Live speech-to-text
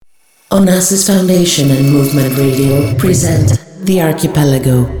Onassis Foundation and Movement Radio present The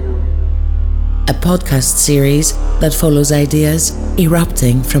Archipelago, a podcast series that follows ideas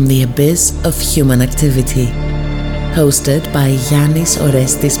erupting from the abyss of human activity. Hosted by Yannis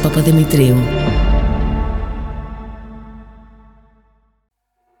Orestis Papadimitriou.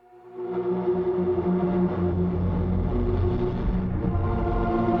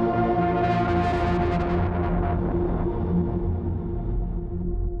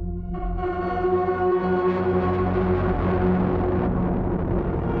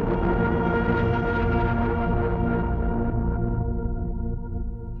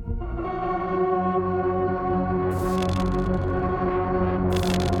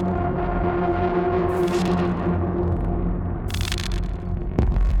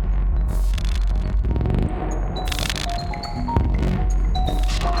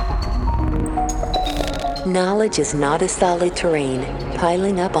 Knowledge is not a solid terrain,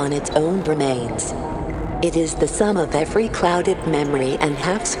 piling up on its own remains. It is the sum of every clouded memory and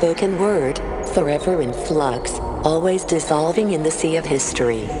half-spoken word, forever in flux, always dissolving in the sea of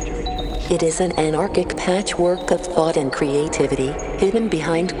history. It is an anarchic patchwork of thought and creativity, hidden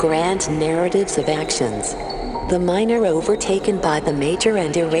behind grand narratives of actions. The minor overtaken by the major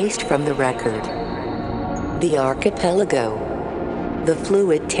and erased from the record. The Archipelago, the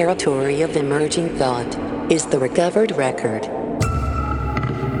fluid territory of emerging thought, is the recovered record.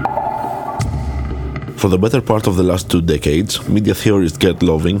 For the better part of the last 2 decades, media theorist Geert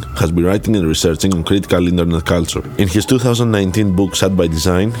Lovink has been writing and researching on critical internet culture. In his 2019 book Sad by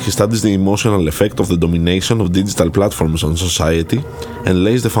Design, he studies the emotional effect of the domination of digital platforms on society and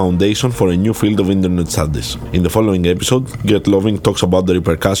lays the foundation for a new field of internet studies. In the following episode, Geert Lovink talks about the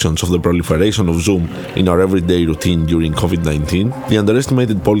repercussions of the proliferation of Zoom in our everyday routine during COVID-19, the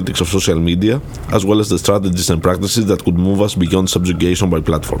underestimated politics of social media, as well as the strategies and practices that could move us beyond subjugation by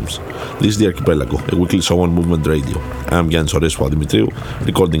platforms. This is The Archipelago, a weekly show on Movement Radio. I'm Yannis Orestis Papadimitriou,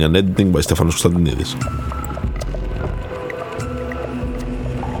 recording and editing by Stefanos Konstantinidis.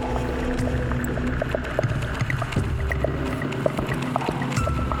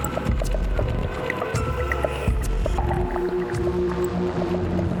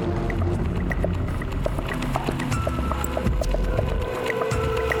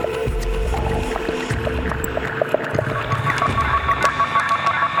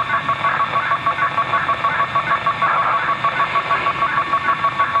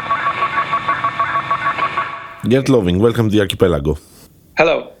 Geert Lovink, welcome to the Archipelago.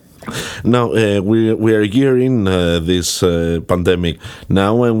 Hello. Now we are a year in this pandemic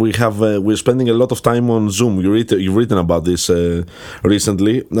now, and we're spending a lot of time on Zoom. You've written about this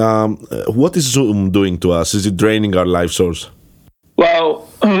recently. What is Zoom doing to us? Is it draining our life source? Well,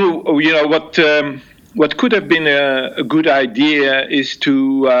 what could have been a good idea is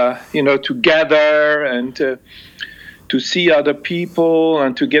to gather and to see other people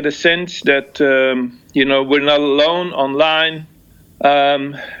and to get a sense that we're not alone online.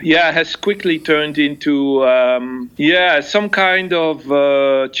 Has quickly turned into some kind of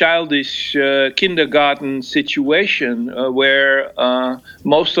childish kindergarten situation where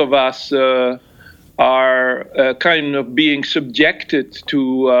most of us are kind of being subjected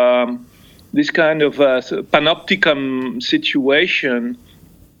to this kind of panopticon situation.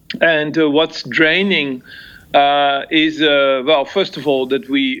 And what's draining is, first of all, that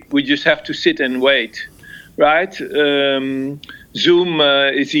we just have to sit and wait, right? Zoom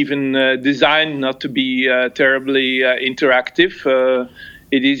is even designed not to be terribly interactive.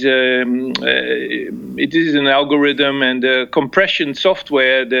 It is an algorithm and a compression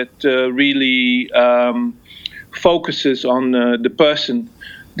software that really focuses on the person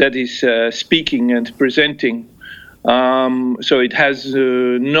that is speaking and presenting. So it has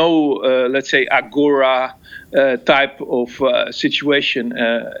no, let's say, agora type of situation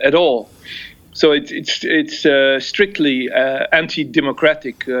at all. So it's strictly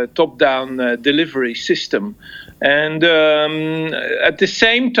anti-democratic, top-down delivery system, and at the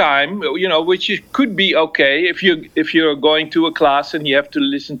same time, which could be okay if you're going to a class and you have to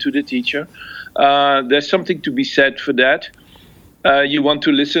listen to the teacher. There's something to be said for that. You want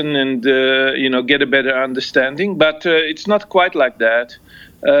to listen and get a better understanding, but it's not quite like that.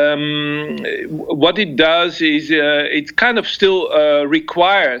 What it does is it kind of still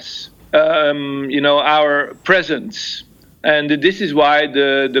requires our presence, and this is why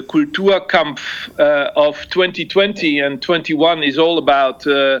the Kulturkampf of 2020 and 21 is all about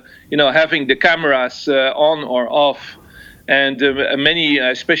having the cameras on or off. And many,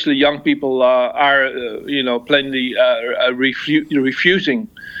 especially young people, are plainly refusing,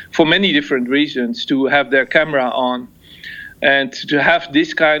 for many different reasons, to have their camera on. And to have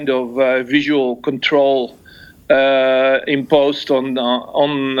this kind of visual control imposed on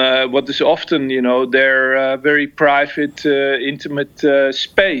what is often, their very private, intimate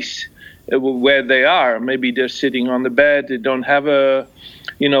space where they are. Maybe they're sitting on the bed. They don't have a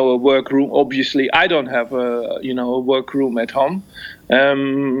workroom. Obviously, I don't have a workroom at home,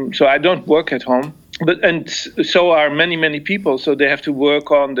 so I don't work at home. And so are many people. So they have to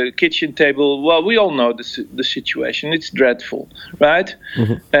work on the kitchen table. Well, we all know the situation. It's dreadful, right?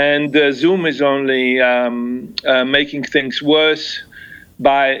 Mm-hmm. And Zoom is only making things worse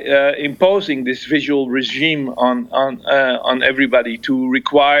by imposing this visual regime on everybody to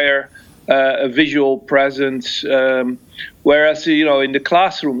require a visual presence. Whereas in the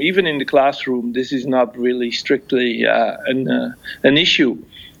classroom, even in the classroom, this is not really strictly an issue.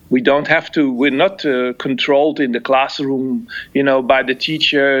 We're not controlled in the classroom, by the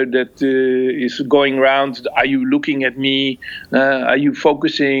teacher that is going around. Are you looking at me? Are you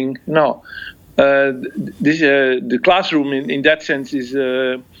focusing? No. The classroom in that sense is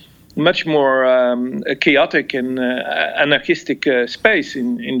much more a chaotic and anarchistic space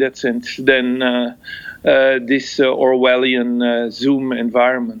in that sense than this Orwellian Zoom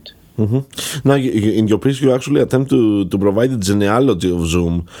environment. Mm-hmm. Now, in your piece, you actually attempt to provide a genealogy of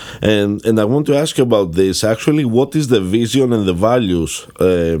Zoom, and I want to ask you about this. Actually, what is the vision and the values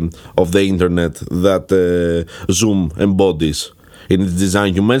of the internet that Zoom embodies in its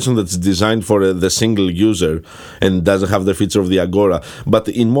design? You mentioned that it's designed for the single user and doesn't have the feature of the Agora. But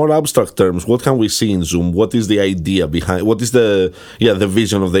in more abstract terms, what can we see in Zoom? What is the idea behind? What is the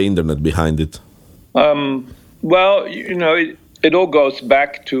vision of the internet behind it? Well, it all goes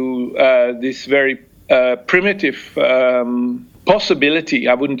back to this very primitive possibility.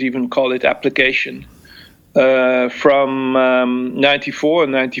 I wouldn't even call it application. From 94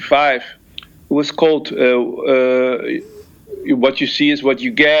 and 95, it was called what you see is what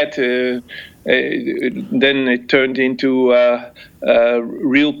you get. Then it turned into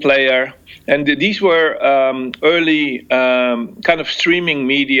Real Player. And these were early kind of streaming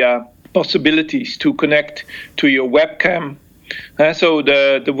media possibilities to connect to your webcam. So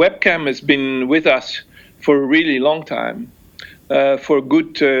the webcam has been with us for a really long time, for a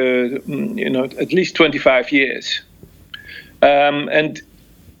good, at least 25 years. And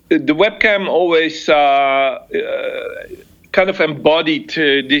the webcam always kind of embodied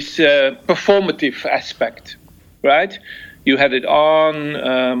this performative aspect, right? You had it on.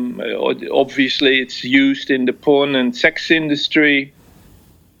 Obviously, it's used in the porn and sex industry.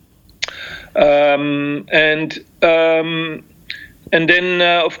 And then,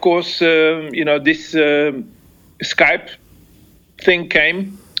 of course, this Skype thing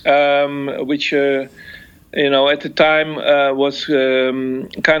came, which, at the time was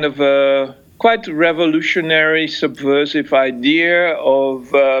kind of a quite revolutionary, subversive idea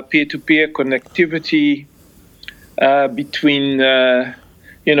of peer-to-peer connectivity between,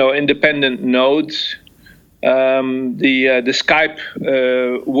 independent nodes. The Skype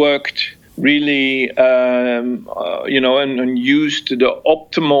worked really, and used the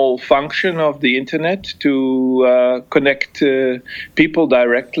optimal function of the internet to connect people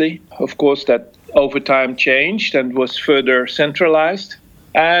directly. Of course, that over time changed and was further centralized.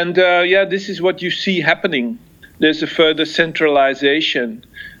 And this is what you see happening. There's a further centralization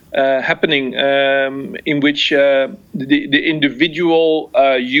happening in which the individual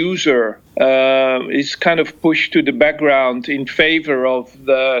user is kind of pushed to the background in favor of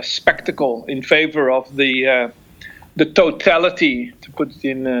the spectacle, in favor of the totality, to put it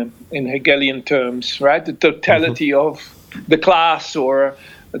in Hegelian terms, right? The totality of the class or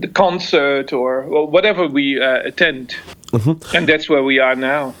the concert or whatever we attend. Mm-hmm. And that's where we are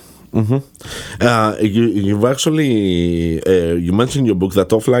now. Mm-hmm. You've actually you mentioned in your book that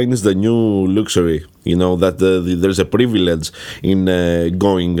offline is the new luxury. That there's a privilege in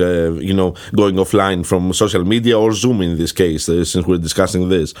going offline from social media or Zoom in this case, since we're discussing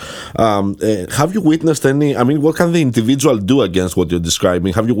this. Have you witnessed any? I mean, what can the individual do against what you're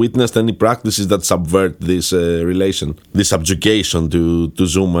describing? Have you witnessed any practices that subvert this relation, this subjugation to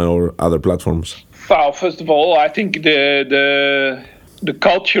Zoom or other platforms? Well, first of all, I think the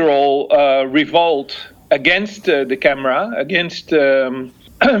cultural revolt against the camera, against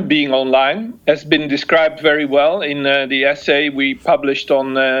being online, has been described very well in the essay we published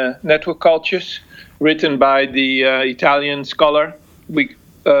on network cultures, written by the Italian scholar we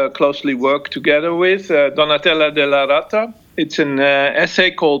closely work together with, Donatella Della Rata. It's an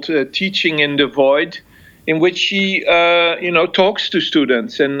essay called Teaching in the Void, in which she talks to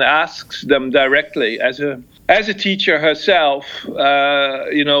students and asks them directly as as a teacher herself,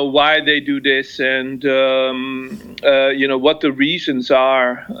 why they do this and, what the reasons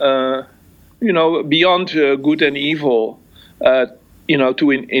are, beyond good and evil,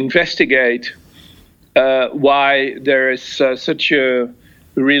 to investigate why there is such a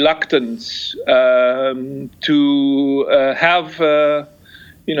reluctance to have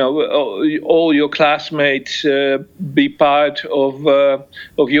all your classmates be part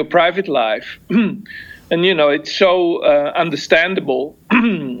of your private life. And it's so understandable,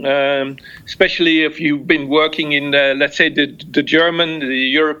 especially if you've been working in let's say the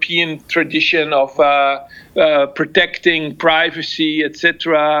European tradition of protecting privacy,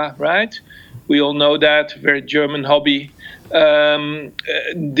 etc. Right? We all know that, very German hobby.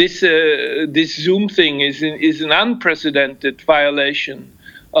 This Zoom thing is an unprecedented violation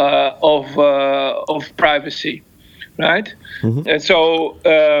of privacy, right? Mm-hmm. And so,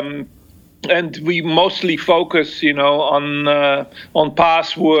 and we mostly focus, on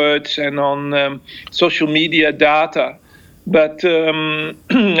passwords and on social media data. But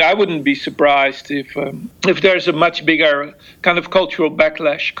I wouldn't be surprised if there's a much bigger kind of cultural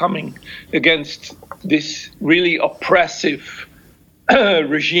backlash coming against this really oppressive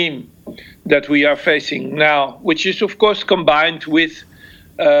regime that we are facing now, which is, of course, combined with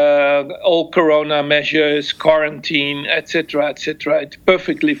all corona measures, quarantine, etc., etc. It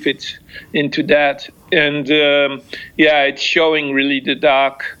perfectly fits into that, and it's showing really the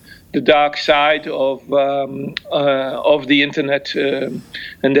dark side of the internet,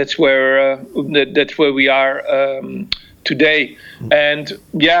 and that's where we are today. And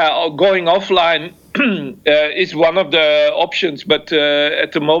going offline is one of the options, but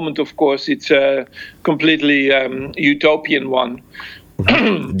at the moment, of course, it's a completely utopian one.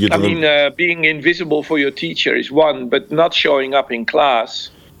 I mean, being invisible for your teacher is one, but not showing up in class,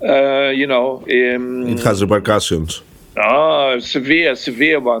 it has repercussions.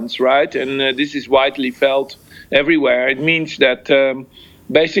 Severe ones, right? And this is widely felt everywhere. It means that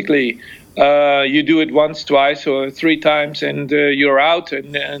basically you do it once, twice, or three times, and you're out,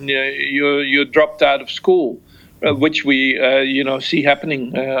 and you're dropped out of school, which we see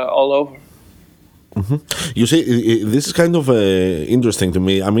happening all over. Mm-hmm. You see, this is kind of interesting to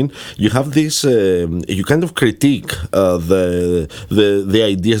me. I mean, you have this, you kind of critique the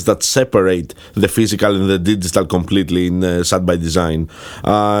ideas that separate the physical and the digital completely in Sad by Design.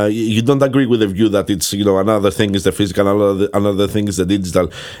 You don't agree with the view that it's, another thing is the physical, another thing is the digital.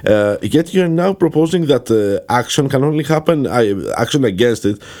 Yet you're now proposing that action can only happen, action against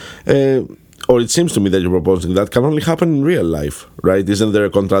it, or it seems to me that you're proposing that can only happen in real life, right? Isn't there a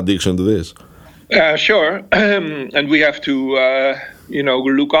contradiction to this? Sure, and we have to,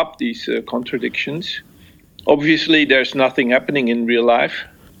 look up these contradictions. Obviously, there's nothing happening in real life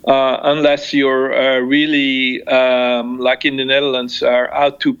unless you're really, like in the Netherlands, are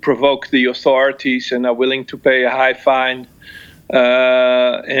out to provoke the authorities and are willing to pay a high fine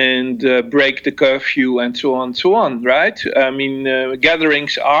and break the curfew and so on, right? I mean,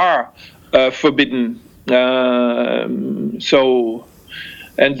 gatherings are forbidden.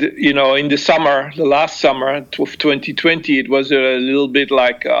 And, in the summer, the last summer of 2020, it was a little bit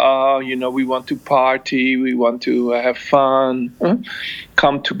like, we want to party, we want to have fun,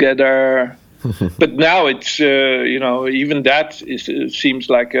 come together. But now it's, even that seems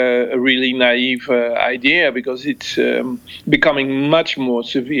like a really naive idea, because it's becoming much more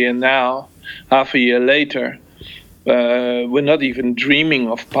severe now, half a year later. We're not even dreaming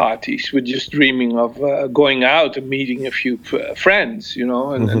of parties. We're just dreaming of going out and meeting a few friends,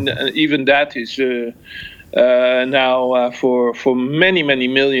 and even that is now for many, many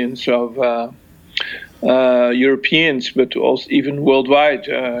millions of Europeans, but also even worldwide,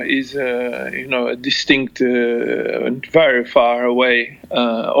 is a distinct and very far away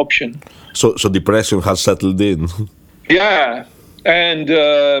option. So depression has settled in. Yeah. And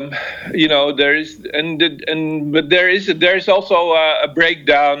there is also a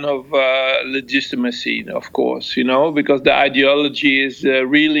breakdown of legitimacy, of course, because the ideology is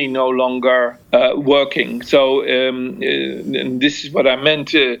really no longer working. So, and this is what I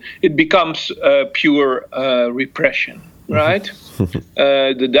meant. It becomes pure repression, right?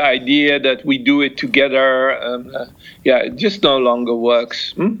 The idea that we do it together, it just no longer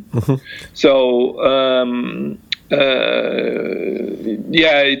works. So.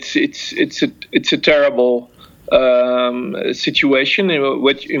 It's a terrible situation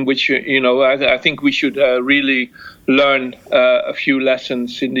in which I think we should really learn a few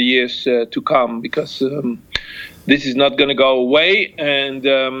lessons in the years to come, because this is not going to go away, and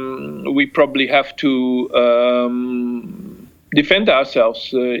we probably have to defend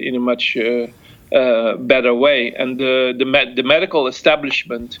ourselves in a much better way. And the medical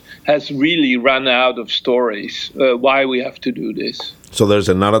establishment has really run out of stories why we have to do this. So there's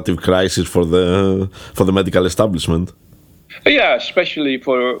a narrative crisis for the medical establishment. Yeah, especially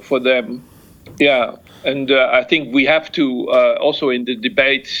for them. Yeah, and I think we have to also in the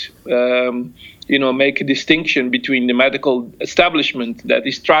debates, make a distinction between the medical establishment that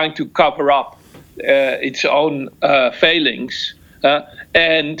is trying to cover up its own failings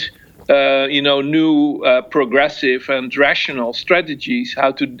and new progressive and rational strategies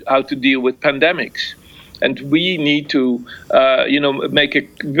how to deal with pandemics. And we need to make a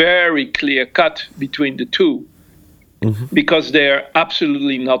very clear cut between the two. Mm-hmm. Because they're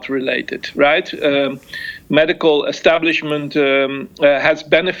absolutely not related, right? Medical establishment has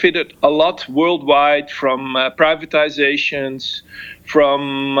benefited a lot worldwide from privatizations,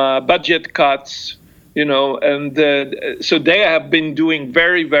 from budget cuts, and so they have been doing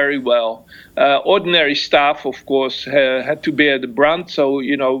very, very well. Ordinary staff, of course, had to bear the brunt. So,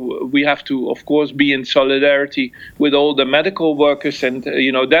 we have to, of course, be in solidarity with all the medical workers, and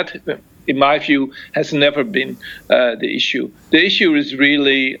that, in my view, has never been the issue. The issue is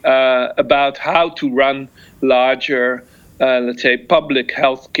really about how to run larger, let's say, public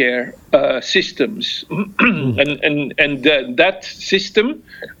healthcare systems, and that system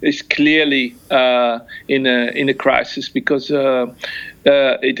is clearly in a crisis because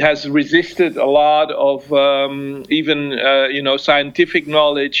it has resisted a lot of even scientific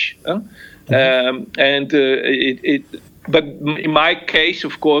knowledge, and it. But in my case,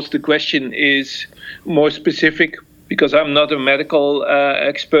 of course, the question is more specific because I'm not a medical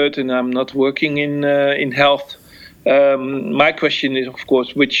expert and I'm not working in health. My question is, of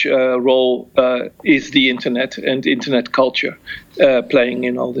course, which role is the internet and internet culture playing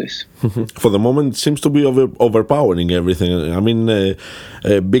in all this? For the moment, it seems to be overpowering everything. I mean,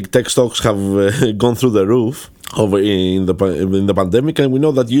 big tech stocks have gone through the roof over in the pandemic, and we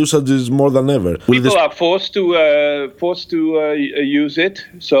know that usage is more than ever. People are forced to use it.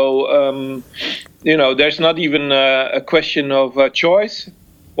 So there's not even a question of choice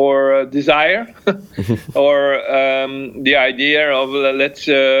or desire, or the idea of let's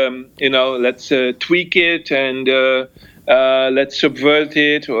tweak it and let's subvert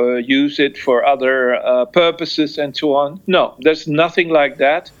it or use it for other purposes and so on. No, there's nothing like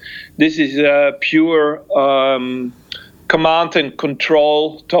that. This is pure command and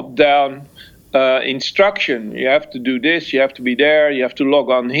control, top-down instruction. You have to do this, you have to be there, you have to log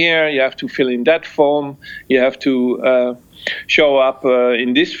on here, you have to fill in that form, you have to show up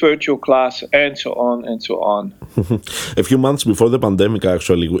in this virtual class, and so on and so on. A few months before the pandemic,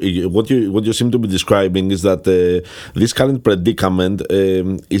 actually, what you seem to be describing is that this current predicament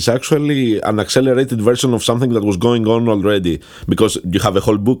is actually an accelerated version of something that was going on already, because you have a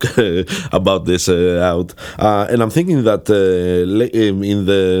whole book about this out. And I'm thinking that in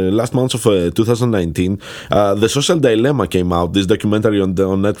the last months of 2019, The Social Dilemma came out, this documentary on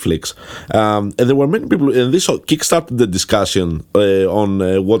Netflix. And there were many people, and this kickstarted the discussion on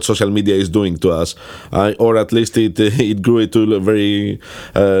what social media is doing to us, or at least it grew it to very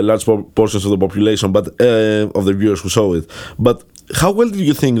large portions of the population, but of the viewers who saw it. But how well do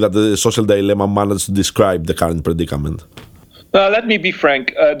you think that The Social Dilemma managed to describe the current predicament? Let me be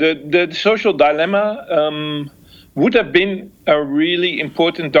frank. The Social Dilemma would have been a really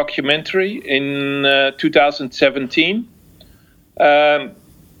important documentary in 2017.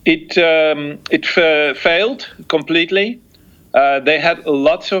 It failed completely. They had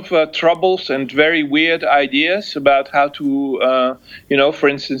lots of troubles and very weird ideas about how to, for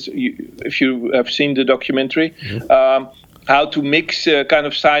instance, if you have seen the documentary, how to mix kind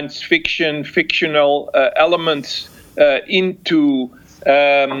of science fiction, fictional elements into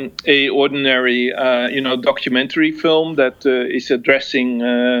a ordinary, documentary film that is addressing,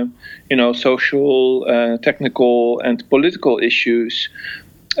 social, technical, and political issues.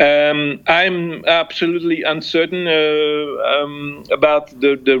 I'm absolutely uncertain about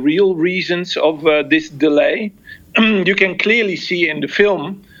the real reasons of this delay. You can clearly see in the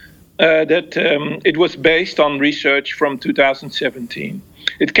film that it was based on research from 2017.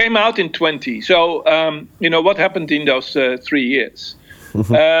 It came out in 20. So, what happened in those 3 years?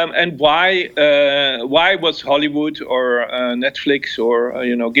 And why was Hollywood or Netflix or,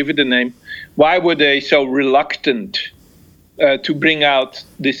 give it a name, why were they so reluctant to bring out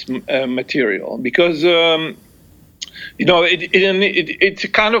this material? Because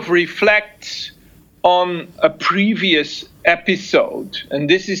it kind of reflects on a previous episode, and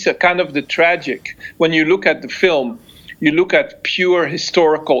this is a kind of the tragic. When you look at the film, you look at pure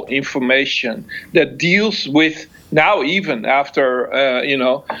historical information that deals with now, even after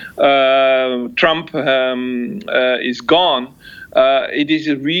Trump is gone, it is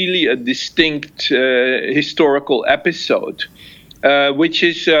really a distinct historical episode, which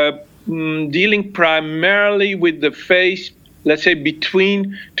is dealing primarily with the phase, let's say,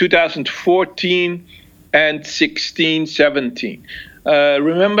 between 2014 and 16, 17.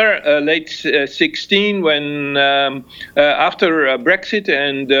 Remember late 16 when after Brexit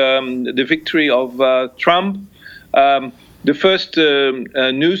and the victory of Trump, the first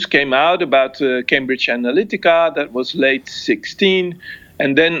news came out about Cambridge Analytica. That was late 16,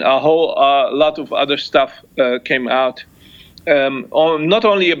 and then a whole lot of other stuff came out, not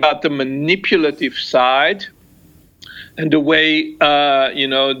only about the manipulative side and the way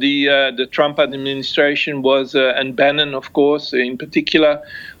the Trump administration was, and Bannon, of course, in particular,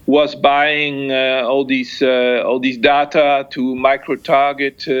 was buying all these data to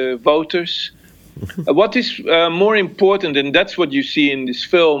micro-target voters. What is more important, and that's what you see in this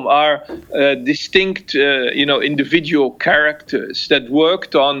film, are distinct, individual characters that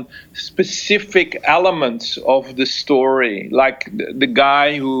worked on specific elements of the story, like the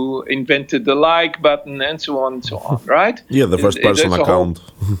guy who invented the like button and so on and so on, right? Yeah, the first person account.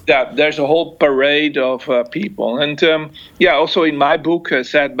 There's a whole parade of people. And also in my book,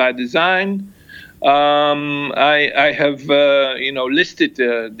 Sad by Design, I have listed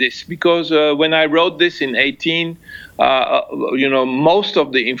this because when I wrote this in 18, most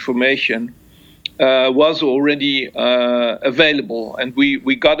of the information was already available, and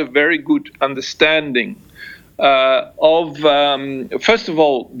we got a very good understanding of first of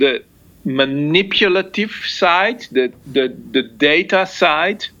all the manipulative side, the data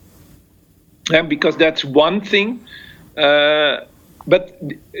side, and because that's one thing. But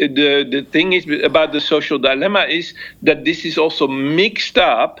the thing is about the social dilemma is that this is also mixed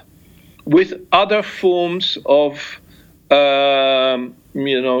up with other forms of, let's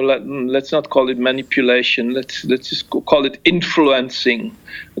not call it manipulation. Let's just call it influencing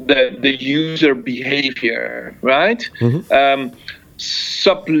the user behavior, right? Mm-hmm.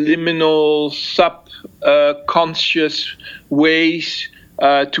 Subliminal, subconscious ways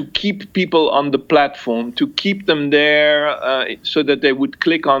to keep people on the platform, to keep them there so that they would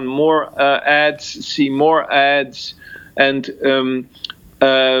click on more ads, see more ads, and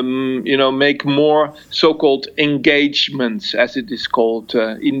make more so-called engagements, as it is called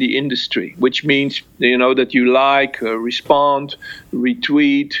in the industry, which means that you like, respond,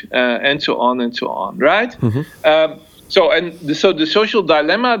 retweet, and so on and so on, right? Mm-hmm. So the social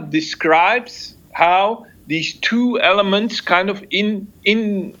dilemma describes how these two elements kind of in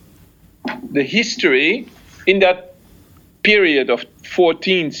the history, in that period of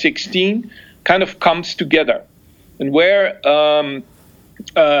 14, 16, kind of comes together. And where,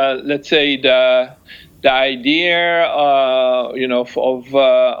 let's say, the idea, of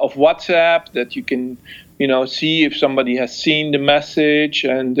WhatsApp, that you can, see if somebody has seen the message,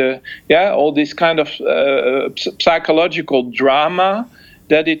 and, all this kind of psychological drama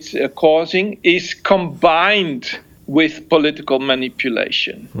that it's causing is combined with political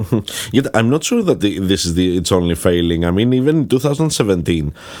manipulation. Yet I'm not sure that it's only failing. I mean, even in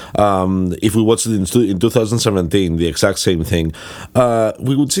 2017, if we watched it in 2017, the exact same thing,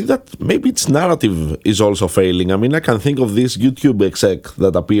 we would see that maybe its narrative is also failing. I mean, I can think of this YouTube exec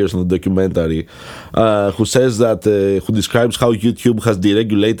that appears in the documentary, who says that, who describes how YouTube has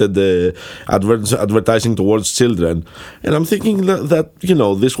deregulated advertising towards children. And I'm thinking that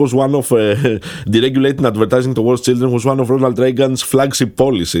this was one of deregulating advertising towards children was one of Ronald Reagan's flagship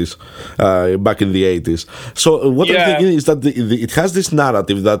policies back in the 80s. So what I'm thinking is that it has this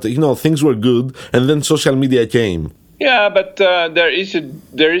narrative that things were good and then social media came. Yeah, but there is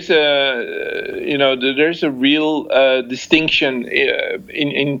a real distinction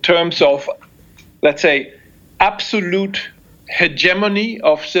in terms of, let's say, absolute hegemony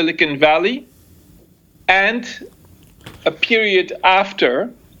of Silicon Valley and a period after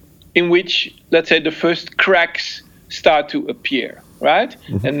in which, let's say, the first cracks start to appear, right?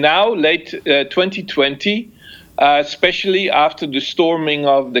 Mm-hmm. And now, late 2020, especially after the storming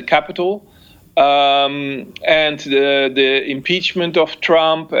of the Capitol and the impeachment of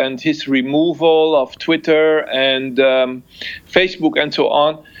Trump and his removal of Twitter and Facebook and so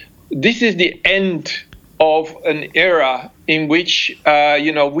on, this is the end of an era in which,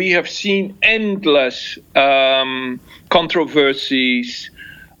 we have seen endless controversies,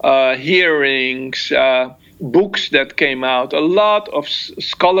 hearings, books that came out, a lot of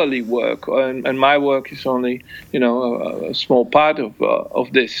scholarly work, and my work is only, a small part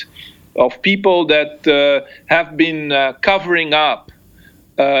of this. of people that have been covering up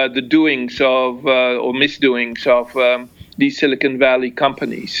the doings of or misdoings of these Silicon Valley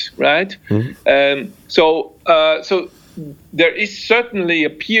companies, right? So there is certainly a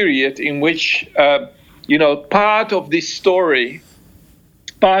period in which part of this story,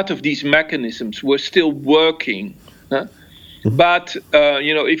 part of these mechanisms were still working. But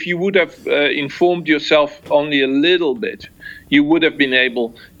if you would have informed yourself only a little bit, you would have been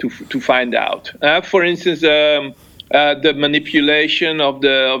able to find out. For instance, the manipulation of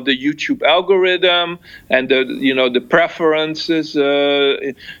the YouTube algorithm and the preferences.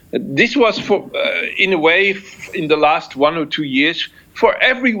 This was in a way in the last 1 or 2 years for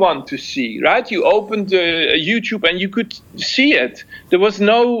everyone to see, right? You opened YouTube and you could see it. There was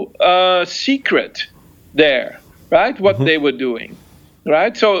no secret there, right? What they were doing,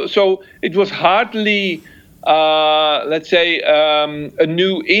 right? So it was hardly, let's say, a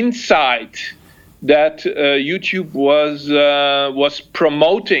new insight that YouTube was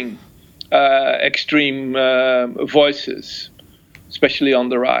promoting extreme voices, especially on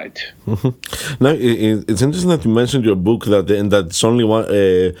the right. Now, it's interesting that you mentioned your book that it's only one,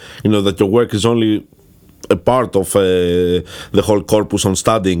 that your work is only a part of the whole corpus on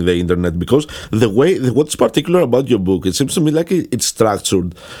studying the internet, because what's particular about your book, it seems to me like it's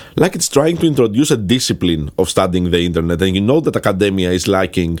structured, like it's trying to introduce a discipline of studying the internet, and you know that academia is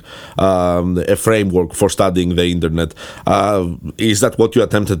lacking a framework for studying the internet. Is that what you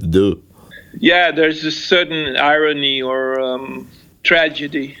attempted to do? Yeah, there's a certain irony or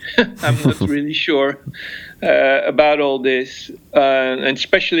tragedy, I'm not really sure, about all this, and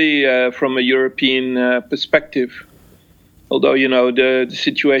especially from a European perspective. Although, the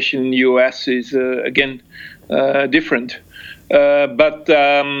situation in the US is, again, different. But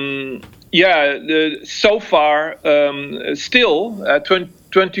so far, still,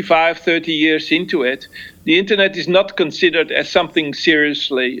 25, 30 years into it, the internet is not considered as something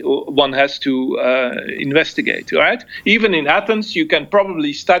seriously one has to investigate, right? Even in Athens, you can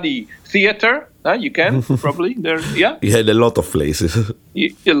probably study theater. You can probably there, yeah. Yeah, in a lot of places.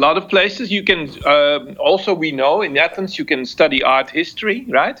 A lot of places. You can also, we know in Athens you can study art history,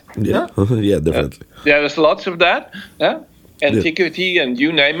 right? Yeah, yeah, definitely. There's lots of that. Antiquity and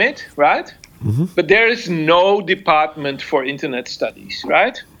you name it, right? But there is no department for internet studies,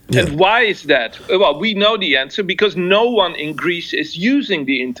 right? Yeah. And why is that? Well, we know the answer, because no one in Greece is using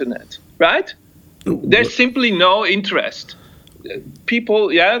the internet, right? There's simply no interest. People,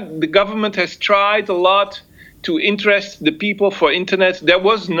 the government has tried a lot to interest the people for internet. There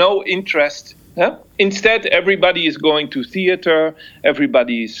was no interest. Instead, everybody is going to theater,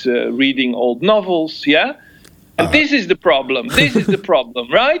 everybody is reading old novels, And this is the problem. This is the problem,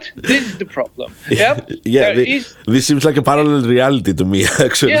 right? This is the problem. This seems like a parallel reality to me,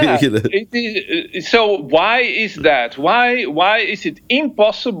 actually. Yeah, it is. So why is that? Why is it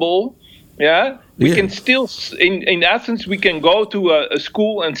impossible? We can still, in Athens, we can go to a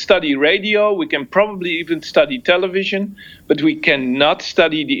school and study radio. We can probably even study television, but we cannot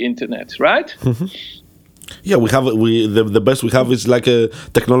study the internet, right? Yeah, the best we have is like a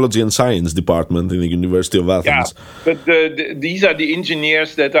technology and science department in the University of Athens. Yeah, but these are the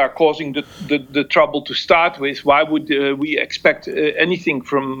engineers that are causing the trouble to start with. Why would we expect anything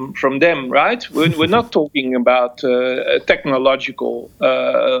from them, right? We're not talking about technological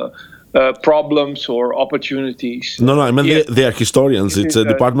problems or opportunities. No, I mean they are historians. It's a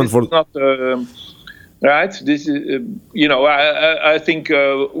department for. Not, right. This is, I think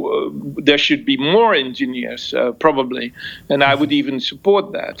there should be more engineers, probably, and I would even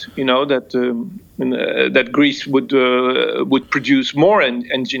support that. That Greece would produce more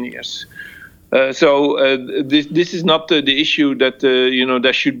engineers. This is not the issue that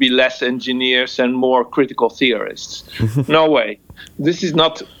there should be less engineers and more critical theorists. No way. This is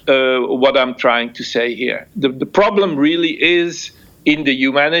not what I'm trying to say here. The problem really is in the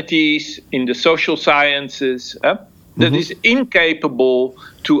humanities, in the social sciences, that is incapable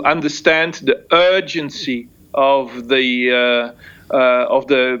to understand the urgency of the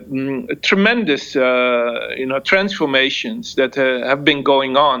tremendous transformations that have been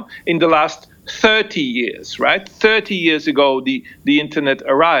going on in the last 30 years, right? 30 years ago, the internet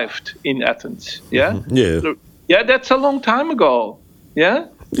arrived in Athens. Yeah? Yeah, that's a long time ago. Yeah?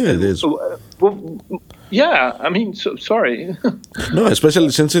 Yeah, it is. Yeah, I mean, sorry. No, especially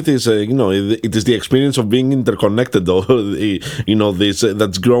since it is, it is the experience of being interconnected, though, this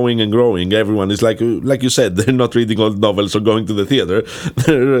that's growing and growing. Everyone is like you said, they're not reading old novels or going to the theater.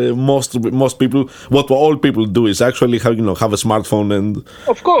 Most people, what all people do is actually have a smartphone and.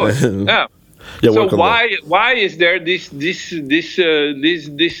 Of course, yeah. Yeah, So work on that. why is there this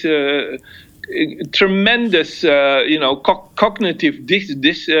tremendous cognitive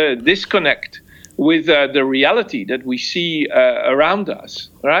disconnect with the reality that we see around us,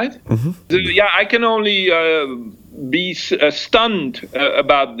 right? Yeah, I can only be stunned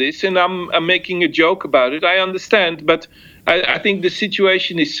about this, and I'm making a joke about it. I understand, but I think the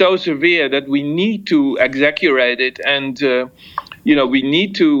situation is so severe that we need to exaggerate it, and we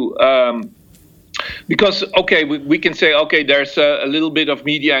need to. Because okay, we can say okay, there's a little bit of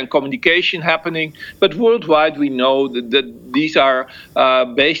media and communication happening, but worldwide we know that these are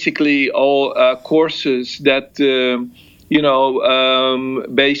basically all courses that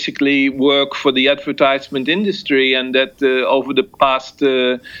basically work for the advertisement industry, and that over the past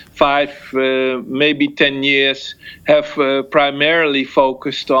 5 maybe 10 years have primarily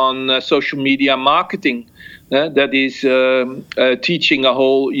focused on social media marketing. That is teaching a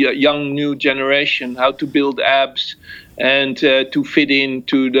whole young new generation how to build apps and to fit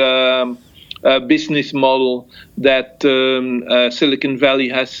into the business model that Silicon Valley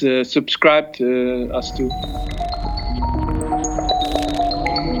has subscribed us to.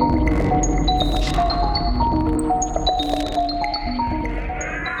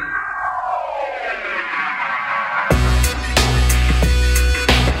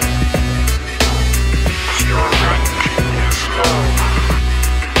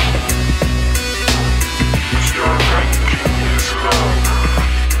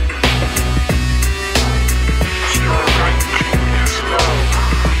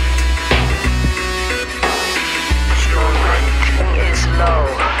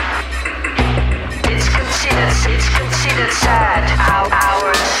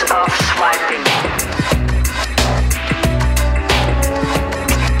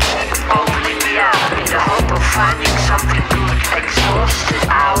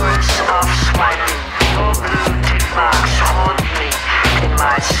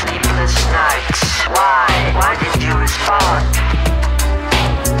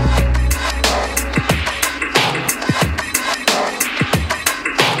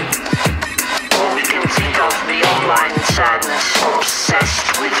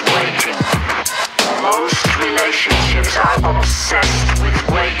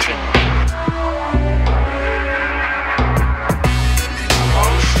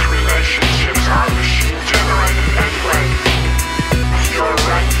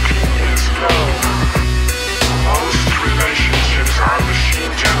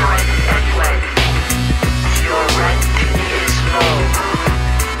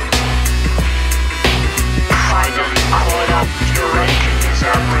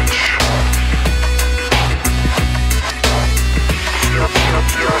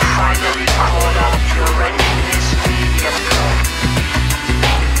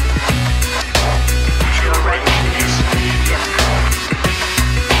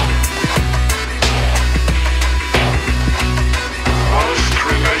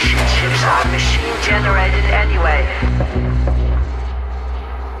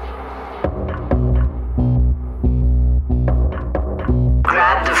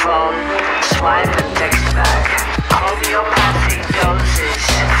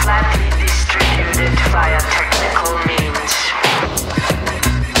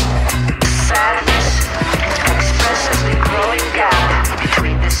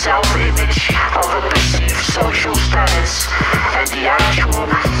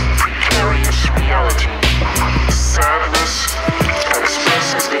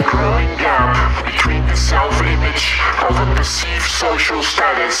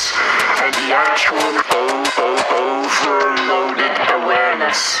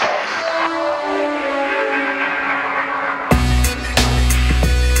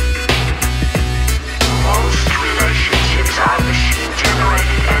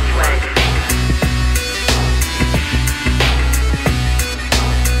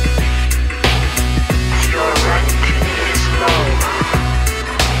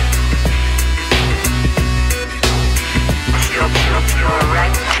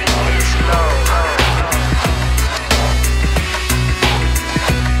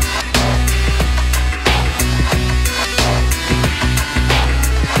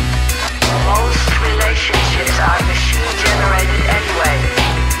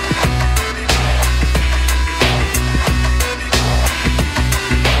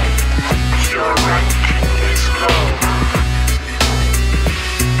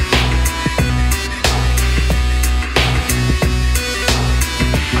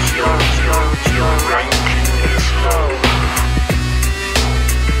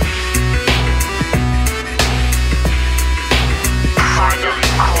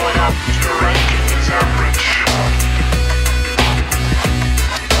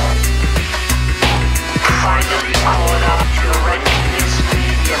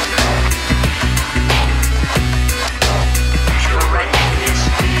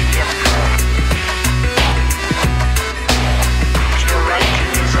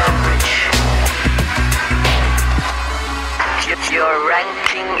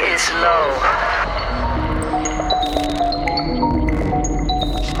 slow.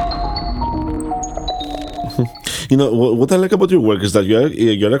 You know, what I like about your work is that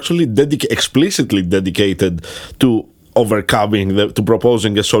you're actually explicitly dedicated to overcoming, to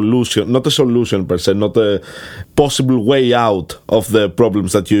proposing a solution, not a solution per se, not a possible way out of the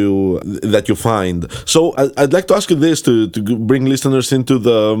problems that you find. So I'd like to ask you this to bring listeners into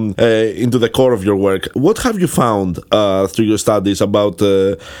the core of your work. What have you found through your studies about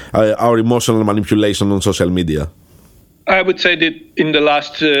our emotional manipulation on social media? I would say that in the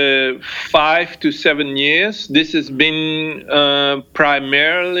last 5 to 7 years, this has been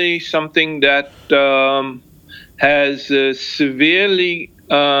primarily something that has severely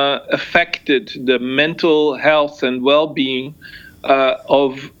affected the mental health and well-being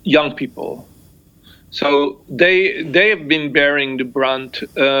of young people. So they have been bearing the brunt.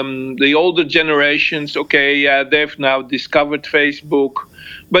 The older generations, they've now discovered Facebook,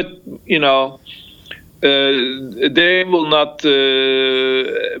 but they will not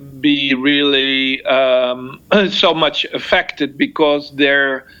be really so much affected because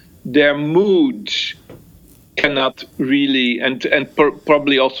their moods cannot really, and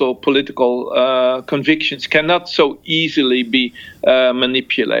probably also political convictions cannot so easily be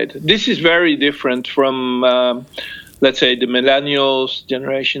manipulated. This is very different from let's say the millennials,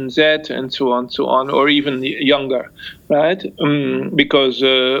 Generation Z, and so on, or even younger, right? Because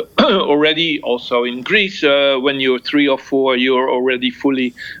already also in Greece, when you're 3 or 4, you're already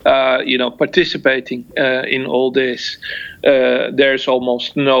fully, participating in all this. There's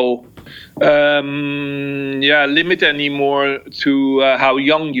almost no limit anymore to how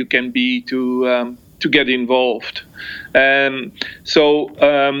young you can be to get involved.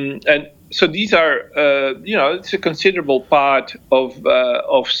 So these are, it's a considerable part of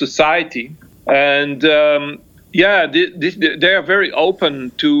society, and they are very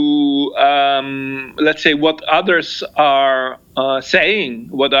open to, let's say, what others are saying,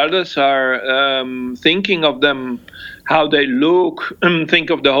 what others are thinking of them, how they look.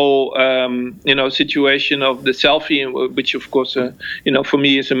 Think of the whole, situation of the selfie, which, of course, for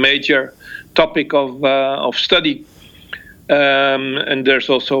me is a major topic of study. And there's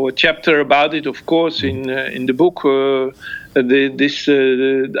also a chapter about it, of course, in the book. This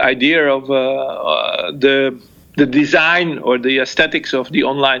idea of the design or the aesthetics of the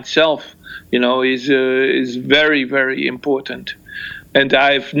online self, is very, very important. And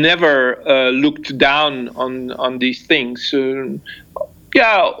I've never looked down on these things. Over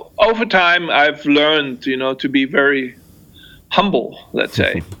time I've learned, to be very humble, let's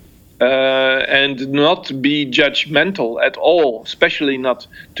say. And not be judgmental at all, especially not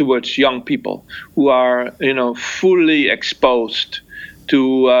towards young people who are, fully exposed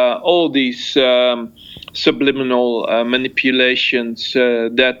to all these subliminal manipulations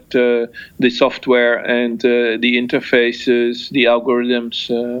that the software and the interfaces, the algorithms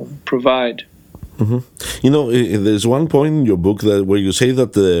provide. Mm-hmm. There's one point in your book where you say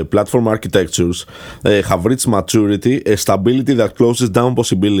that the platform architectures have reached maturity, a stability that closes down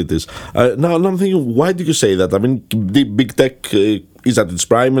possibilities. Now I'm thinking, why do you say that? I mean, the big tech is at its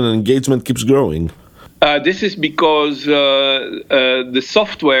prime and engagement keeps growing. This is because the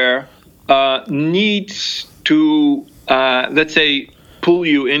software needs to, let's say, pull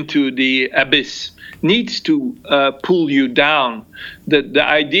you into the abyss, needs to pull you down. The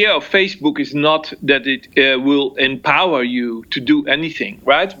idea of Facebook is not that it will empower you to do anything,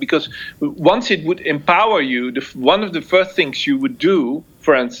 right? Because once it would empower you, one of the first things you would do,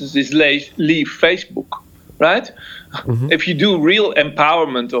 for instance, is leave Facebook, right? Mm-hmm. If you do real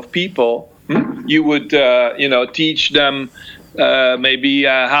empowerment of people, you would, teach them maybe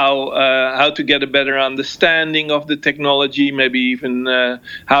how to get a better understanding of the technology, maybe even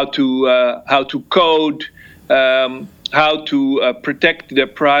how to code, how to protect their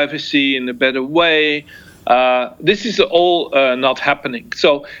privacy in a better way. This is all not happening.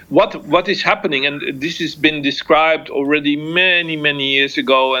 So what is happening, and this has been described already many years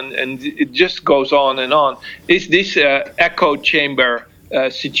ago, and it just goes on and on, is this echo chamber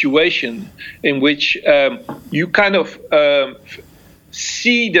situation in which you kind of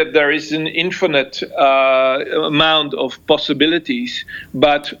see that there is an infinite amount of possibilities,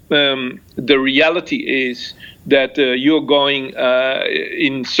 but the reality is that you're going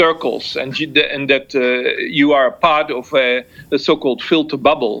in circles, and that you are a part of a so-called filter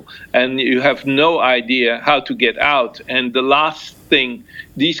bubble, and you have no idea how to get out. And the last thing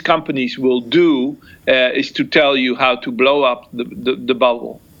these companies will do is to tell you how to blow up the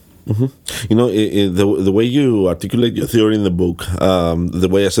bubble. You know, the way you articulate your theory in the book, the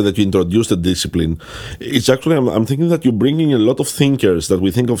way I said that you introduced the discipline, it's actually, I'm thinking that you're bringing a lot of thinkers that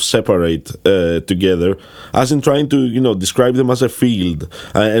we think of separate together, as in trying to, describe them as a field.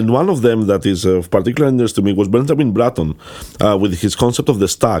 And one of them that is of particular interest to me was Benjamin Bratton, with his concept of the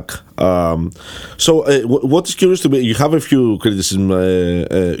stack. So what is curious to me, you have a few criticism,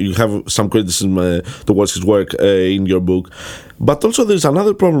 you have some criticism towards his work in your book. But also there's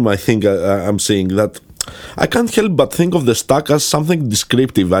another problem I think I'm seeing, that I can't help but think of the stack as something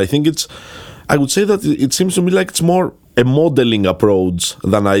descriptive. I would say that it seems to me like it's more a modeling approach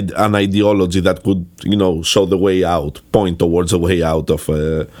than an ideology that could, show the way out, point towards the way out of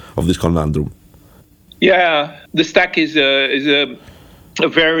this conundrum. Yeah, the stack is a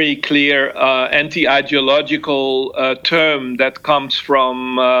very clear anti-ideological term that comes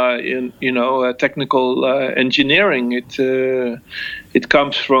from technical engineering. It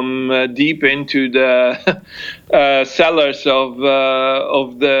comes from deep into the cellars of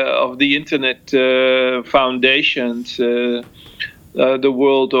the internet foundations. The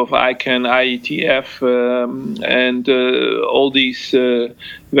world of ICANN, IETF, and all these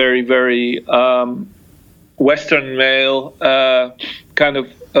very, very Western male kind of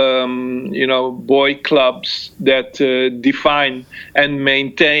boy clubs that define and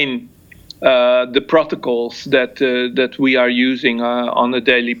maintain the protocols that we are using on a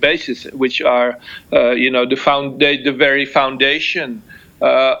daily basis, which are the very foundation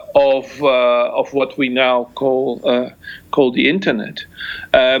of what we now call the internet.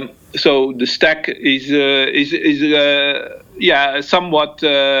 So the stack is somewhat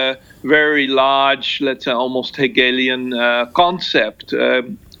very large, let's say almost Hegelian concept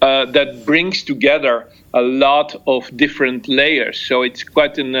that brings together a lot of different layers. So it's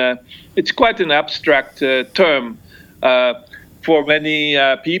quite an abstract term for many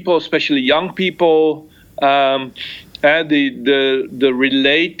people, especially young people. The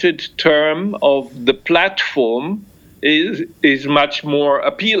related term of the platform is much more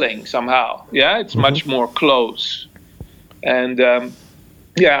appealing somehow. Yeah, it's much more close. And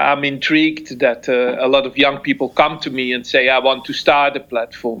I'm intrigued that a lot of young people come to me and say, I want to start a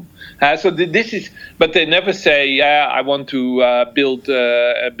platform. But they never say, I want to build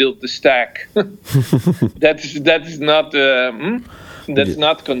the stack. That's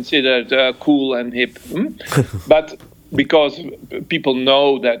not considered cool and hip. But because people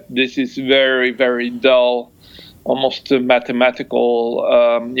know that this is very, very dull, almost mathematical,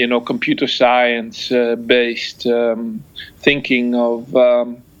 computer science based thinking of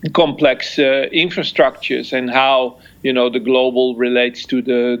complex infrastructures and how the global relates to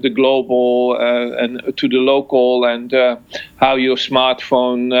the global and to the local, and how your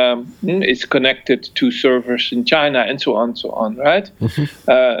smartphone is connected to servers in China, and so on, right?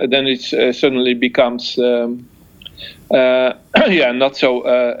 Then it suddenly becomes not so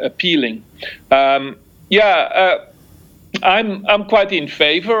appealing. I'm quite in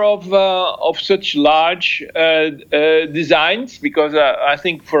favor of such large designs, because I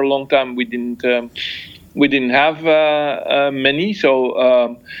think for a long time we didn't have many. So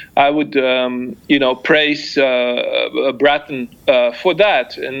I would praise Bratton for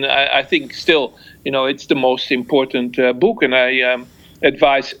that, and I think still it's the most important book, and I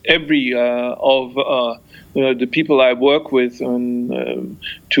advise every of the people I work with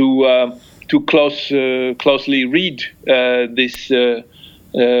to closely read this,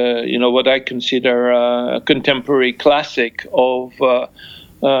 what I consider a contemporary classic of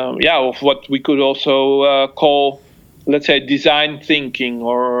what we could also call, let's say, design thinking,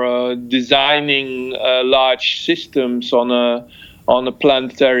 or designing large systems on a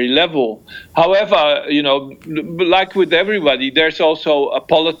planetary level. However, like with everybody, there's also a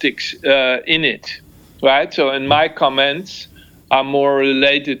politics in it, right? So in my comments are more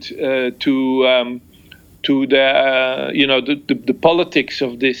related to the politics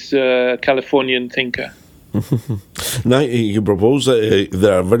of this Californian thinker. Now you propose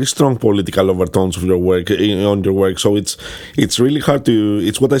there are very strong political overtones of your work on your work, so it's really hard to.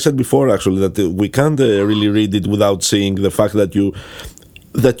 It's what I said before, actually, that we can't really read it without seeing the fact that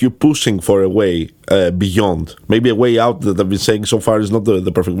you're pushing for a way beyond, maybe a way out that I've been saying so far is not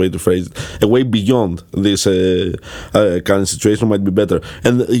the perfect way to phrase it. A way beyond this current situation might be better.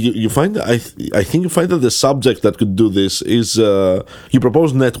 And you find, I think you find that the subject that could do this is you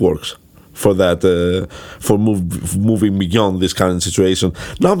propose networks for that, for moving beyond this current situation.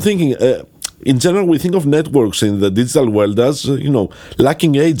 Now I'm thinking, in general, we think of networks in the digital world as,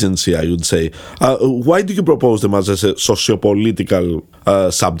 lacking agency, I would say. Why do you propose them as a socio-political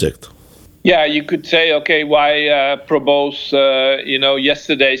subject? Yeah, you could say, okay, why propose,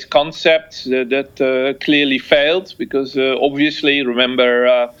 yesterday's concepts that clearly failed? Because obviously,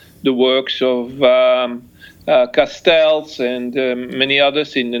 remember the works of Castells and many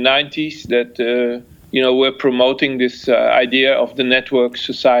others in the 90s that, were promoting this idea of the network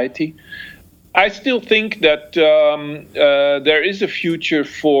society. I still think that there is a future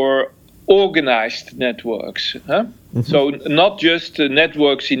for organized networks. Huh? Mm-hmm. So not just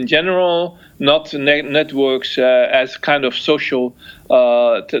networks in general, not networks as kind of social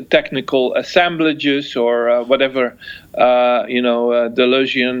technical assemblages or whatever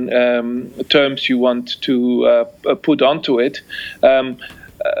Deleuzian terms you want to put onto it.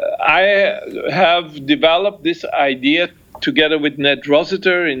 I have developed this idea together with Ned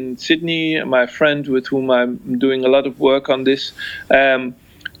Rossiter in Sydney, my friend with whom I'm doing a lot of work on this, to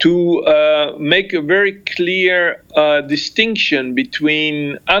make a very clear distinction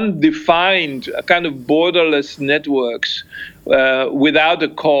between undefined, kind of borderless networks without a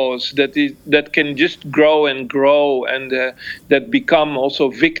cause that can just grow and grow and that become also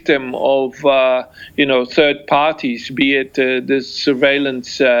victim of third parties, be it the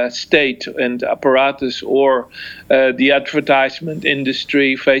surveillance state and apparatus or the advertisement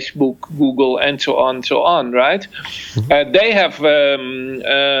industry, Facebook, Google, and so on, right? Mm-hmm. They have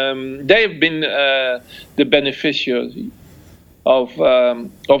been the beneficiaries of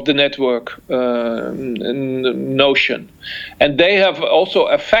the network notion, and they have also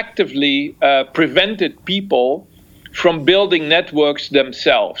effectively prevented people from building networks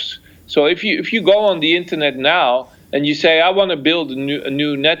themselves. So if you go on the internet now and you say, I want to build a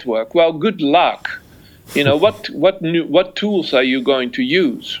new network, well, good luck. What tools are you going to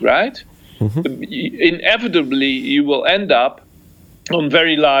use, right? Mm-hmm. Inevitably, you will end up on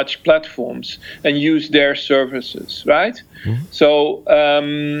very large platforms and use their services, right? Mm-hmm. So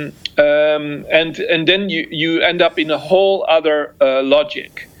and then you end up in a whole other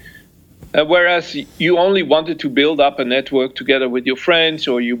logic. Whereas you only wanted to build up a network together with your friends,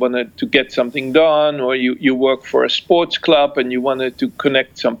 or you wanted to get something done, or you work for a sports club and you wanted to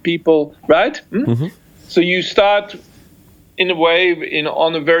connect some people, right? Mm-hmm. So you start in a way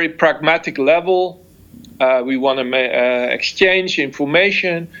on a very pragmatic level. We want to exchange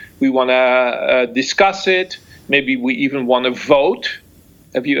information. We want to discuss it. Maybe we even want to vote.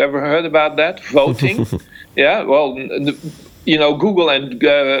 Have you ever heard about that? Voting? Yeah. Well, Google and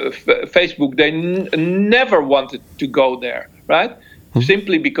Facebook, they never wanted to go there, right? Mm-hmm.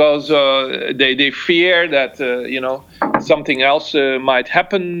 Simply because they fear that something else might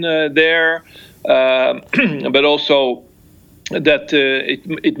happen there, but also that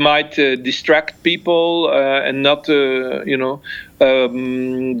it might distract people and not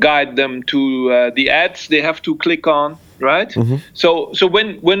guide them to the ads they have to click on, right? Mm-hmm. So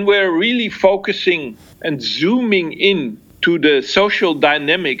when we're really focusing and zooming in to the social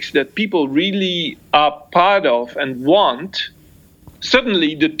dynamics that people really are part of and want,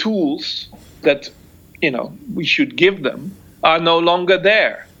 suddenly the tools that we should give them are no longer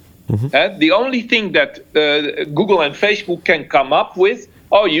there. Mm-hmm. The only thing that Google and Facebook can come up with,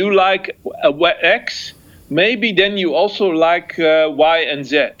 you like X, maybe then you also like Y and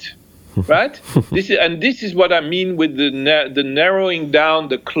Z, right? This is what I mean with the narrowing down,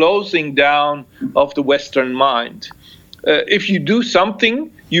 the closing down of the Western mind. If you do something,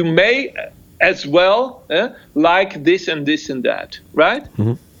 you may as well like this and this and that, right?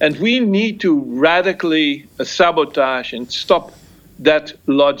 Mm-hmm. And we need to radically sabotage and stop that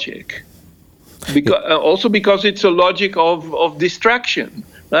logic, because it's a logic of distraction,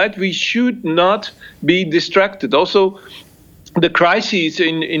 right? We should not be distracted. Also, the crises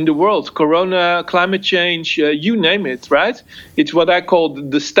in the world, Corona, climate change, you name it, right? It's what I call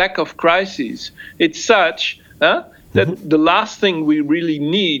the stack of crises. It's such that the last thing we really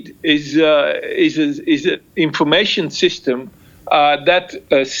need is an information system that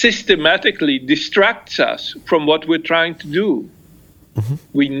systematically distracts us from what we're trying to do. Mm-hmm.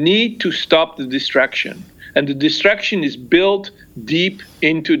 We need to stop the distraction. And the distraction is built deep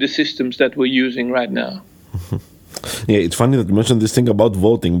into the systems that we're using right now. Mm-hmm. Yeah, it's funny that you mentioned this thing about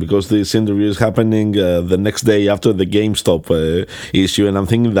voting, because this interview is happening the next day after the GameStop issue, and I'm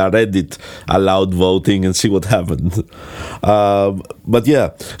thinking that Reddit allowed voting and see what happened. But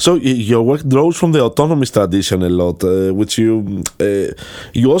yeah, so your work draws from the autonomous tradition a lot, which you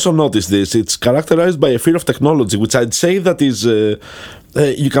also notice this. It's characterized by a fear of technology, which I'd say that is...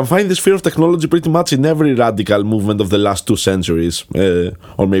 you can find this fear of technology pretty much in every radical movement of the last 2 centuries,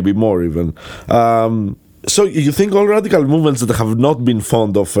 or maybe more even. So you think all radical movements that have not been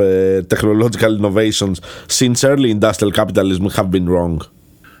fond of technological innovations since early industrial capitalism have been wrong?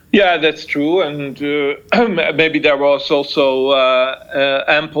 Yeah, that's true, and maybe there was also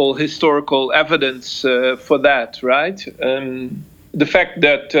ample historical evidence for that, right? The fact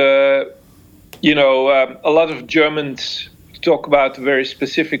that a lot of Germans talk about a very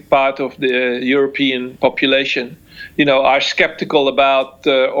specific part of the European population, are skeptical about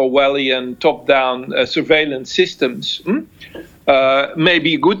Orwellian top-down surveillance systems. May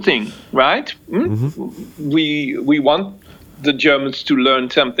be a good thing, right? We want the Germans to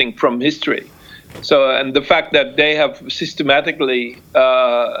learn something from history. So, and the fact that they have systematically,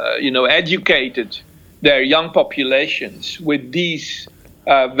 educated their young populations with these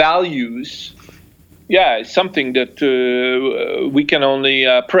values, it's something that we can only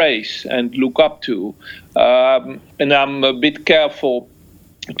praise and look up to. And I'm a bit careful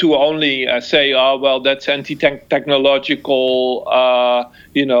to only say, oh, well, that's anti-technological,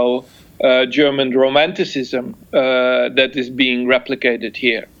 German romanticism that is being replicated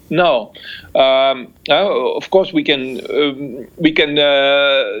here. No, of course we can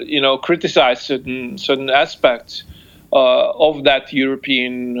criticize certain aspects of that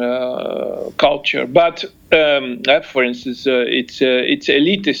European culture, but for instance, it's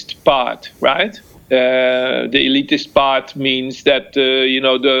elitist part, right? The elitist part means that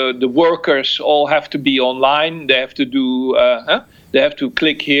the workers all have to be online. They have to do. They have to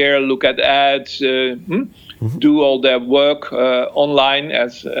click here, look at ads, do all their work online.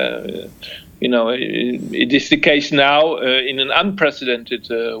 As it is the case now in an unprecedented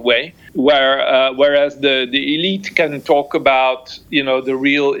way. Whereas the elite can talk about the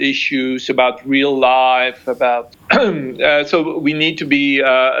real issues, about real life, about so we need to be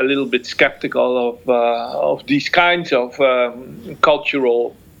a little bit skeptical of these kinds of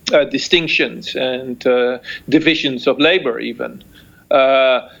cultural distinctions and divisions of labor even.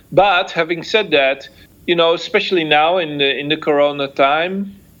 But having said that, especially now in the Corona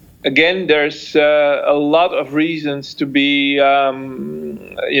time, again, there's a lot of reasons to be,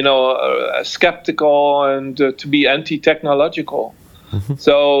 skeptical and to be anti-technological.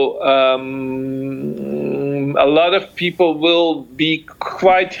 So a lot of people will be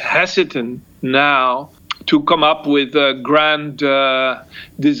quite hesitant now to come up with grand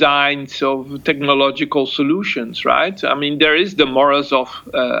designs of technological solutions, right? I mean, there is the Morozov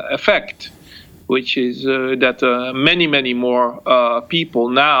effect, which is that many more people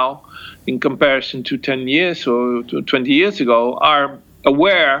now, in comparison to 10 years or to 20 years ago, are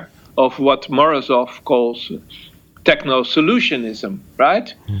aware of what Morozov calls techno-solutionism,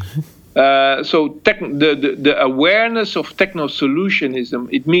 right? So the awareness of techno-solutionism,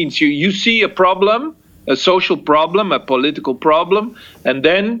 it means you see a problem, a social problem, a political problem, and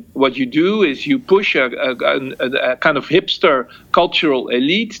then what you do is you push a kind of hipster cultural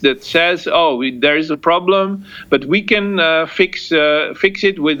elite that says, there is a problem, but we can fix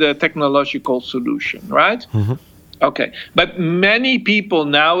it with a technological solution, right? Okay, but many people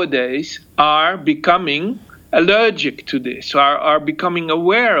nowadays are becoming allergic to this, are becoming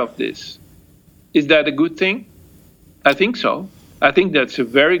aware of this. Is that a good thing? I think so. I think that's a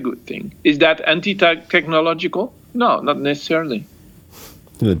very good thing. Is that anti-technological? No, not necessarily.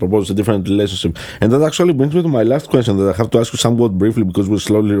 They propose a different relationship. And that actually brings me to my last question that I have to ask you somewhat briefly because we're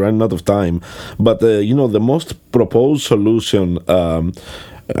slowly running out of time. But, the most proposed solution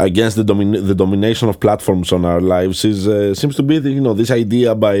against the domination of platforms on our lives seems to be this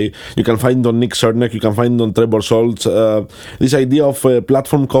idea you can find it on Nick Cernak, you can find it on Trebor Scholz, this idea of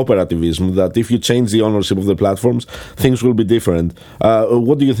platform cooperativism, that if you change the ownership of the platforms, things will be different.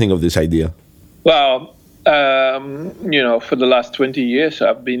 What do you think of this idea? Well, for the last 20 years,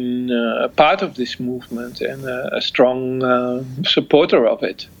 I've been a part of this movement and a strong supporter of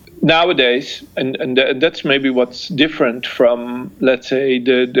it. Nowadays, and that's maybe what's different from, let's say,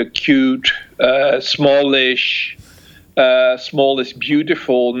 the cute, smallish,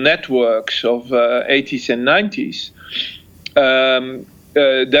 beautiful networks of 80s and 90s,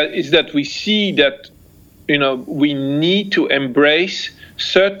 that we see that, we need to embrace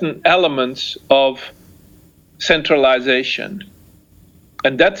certain elements of centralization.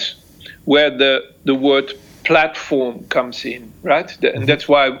 And that's where the word platform comes in, right? And that's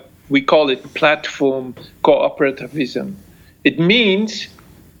why we call it platform cooperativism. It means,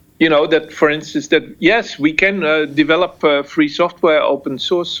 that, for instance, that yes, we can develop free software, open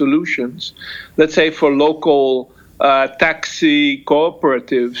source solutions, let's say for local taxi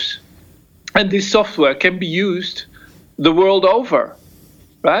cooperatives, and this software can be used the world over,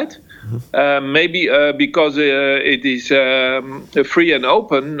 right? Maybe because it is free and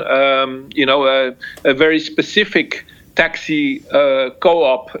open, a very specific taxi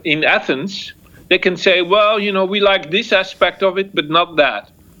co-op in Athens, they can say, well, we like this aspect of it, but not that.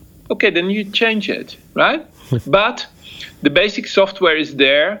 okay, then you change it, right? But the basic software is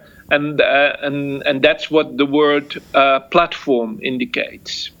there, and that's what the word platform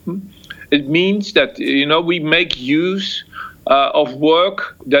indicates. It means that we make use of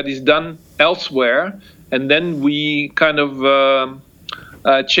work that is done elsewhere, and then we kind of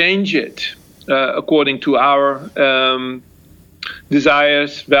change it according to our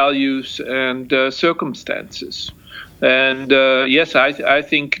desires, values, and circumstances. And yes, I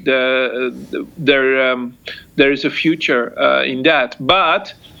think there is a future in that.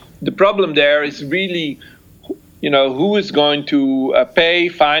 But the problem there is really, who is going to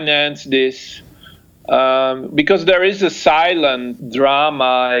finance this? Because there is a silent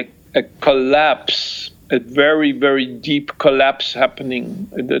drama, a collapse, a very, very deep collapse happening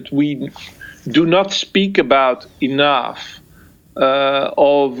that we do not speak about enough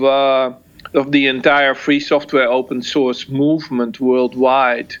of the entire free software open source movement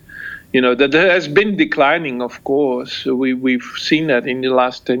worldwide. That has been declining, of course. We've seen that in the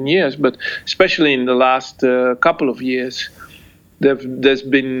last 10 years, but especially in the last couple of years, there's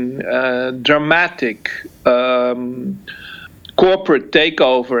been dramatic corporate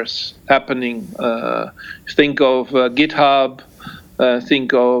takeovers happening. Think of GitHub,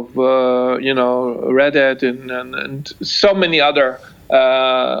 think of Red Hat and so many other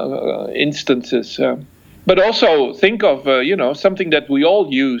instances. But also think of something that we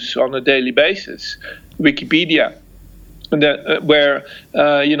all use on a daily basis, Wikipedia, and that, where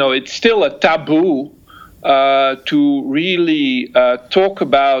it's still a taboo to really talk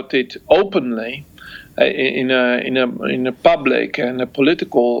about it openly in a public and a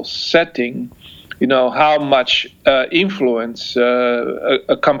political setting. How much influence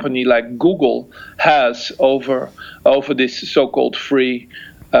a company like Google has over this so-called free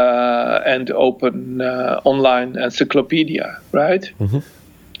and open online encyclopedia, right? Mm-hmm.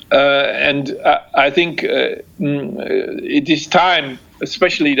 And I think it is time,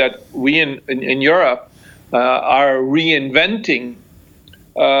 especially that we in Europe are reinventing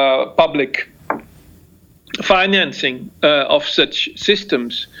public financing of such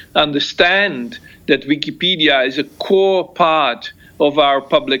systems, understand that Wikipedia is a core part of our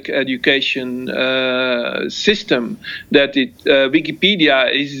public education system, that Wikipedia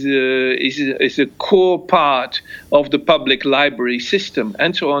is a core part of the public library system,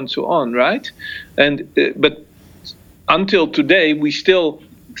 and so on, right? And but until today, we still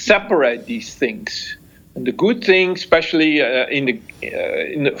separate these things. And the good thing, especially in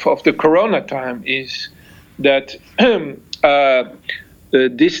the Corona time, is that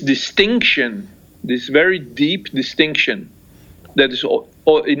this distinction, this very deep distinction that is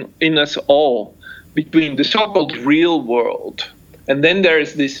in us all between the so-called real world and then there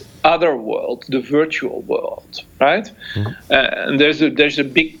is this other world, the virtual world, right? Mm-hmm. And there's a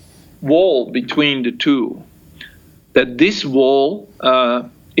big wall between the two. That this wall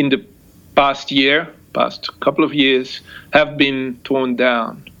in the past couple of years have been torn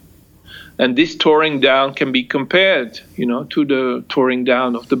down. And this tearing down can be compared, to the tearing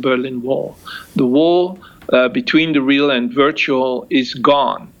down of the Berlin Wall. The wall between the real and virtual is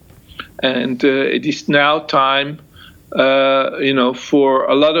gone. And it is now time, for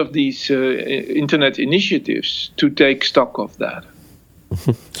a lot of these internet initiatives to take stock of that.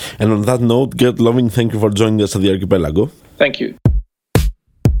 And on that note, Geert Lovink, thank you for joining us at the Archipelago. Thank you.